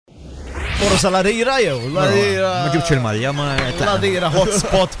Moro salarira jew, ladira. Ma ġibx il-malja, ma. Ladira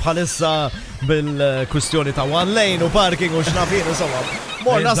hotspot bħalissa bil-kwistjoni ta' one lane u parking u xnafin, insomma.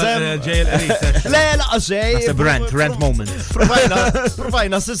 Morna sem. Le, laqas xej. Rant moment.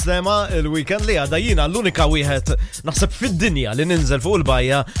 Provajna sistema il-weekend li għadda jina l-unika wieħed naħseb fid-dinja li ninżel fuq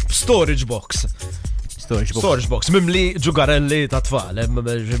il-bajja b'storage box. Storage box, mimli ġugarelli ta' tfal,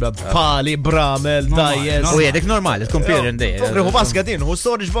 pali, bramel, dajes. U jedek normali, tkun dej. Riħu baskatin, u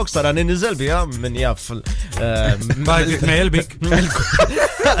storage box tara ninniżel bija minn jaff. Bajdik ma jelbik.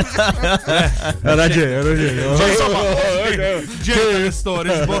 Raġej. Ġej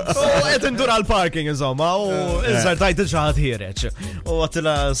storage box. U għet indur għal-parking, insomma, u iżar tajt il-ċaħat ħireċ. U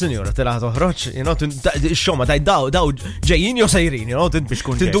għatila, senjora, tila ħatoħroċ, xoma taj daw ġejjin jo sejrin,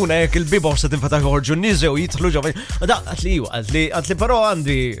 tinduna jek il-bibor se tinfetaħ uħorġu n-nizew jitħlu ġovi. Da, għatli, pero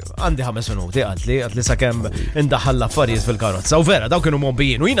għandi 5 minuti, għatli sakem indaħal l-affarijiet fil-karozza. U vera, daw kienu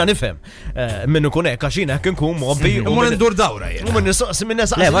mobbijin, u jina nifem minnu kunek, għaxina kien kun mobbi. U mun indur dawra jena. U mun nisoqsi minn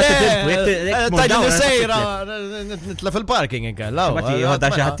nesa. Tajdi nisejra, nitla fil-parking inkella. Bati għodda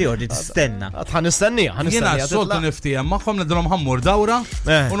xaħti għoddi t-stenna. Għan nistennija. Jena s-soltu niftijem, maħħom nidrom ħammur dawra,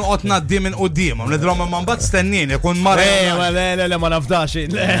 u nuqot naddi minn qoddimom, nidrom man bat stennin, jekun marra. Le, ma nafdax.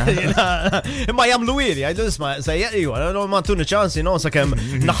 Imma jamlu wiri, għajdu isma, sejja, ma tuni ċansi, no, sakem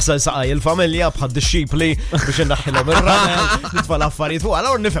naħsel saqaj il-familja bħad xipli biex naħħilom il-ramel, nitfall affarijiet fuq,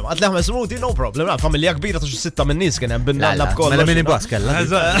 għallur nifem, għatli 5 minuti, no problem, familja kbira ta' 6 minn nis kien hemm bin-nalla b'kollox. Mela minibus kella.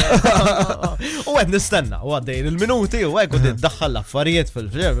 U għed nistenna, u għaddejn il-minuti, u għed daħħal l-affarijiet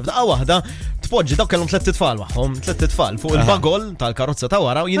fil-ġerb. Daqqa wahda, tpoġġi dawk kellhom 3 tfal magħhom, 3 tfal fuq il-bagol tal-karozza ta'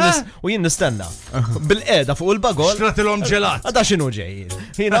 wara u jien nistenna. Bil-qiegħda fuq il-bagol. Xtratilhom ġelat. Għada x'inhu ġejjin.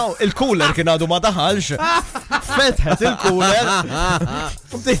 Jiena il-cooler kien għadu ma daħalx. Fetħet il-cooler.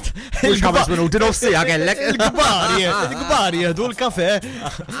 Mhux 5 minuti nofsija kellek. Il-kbar jieħdu l-kafe.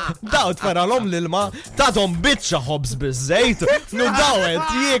 Daw tferalhom l-ilma, tagħhom biċċa ħobż biż-żejt, nu dawet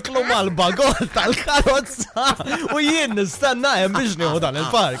jieklu mal-bagol tal-karozza u jien nistenna hemm biex nieħu dan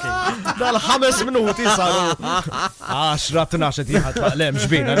il-parking. Dal-5 minuti saru 10-12 jieħat taqlem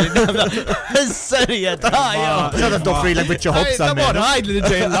xbina. Is-serjetà, Sada toffri l biċċa ħobsa. Għajd li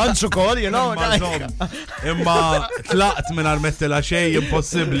ġej l-lunch ukoll, Imma tlaqt minn armettila xej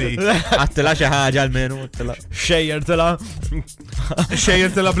impossibbli. Għattila xi ħaġa l-menu.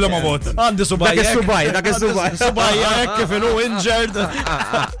 Xejjertila bla ma mod. Għandi subajja. Dak is-subaj. Subajja hekk kif inhu injured.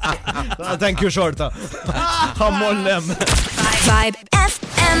 Thank you, Xorta. Ħammollem. Vibe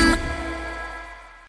FM.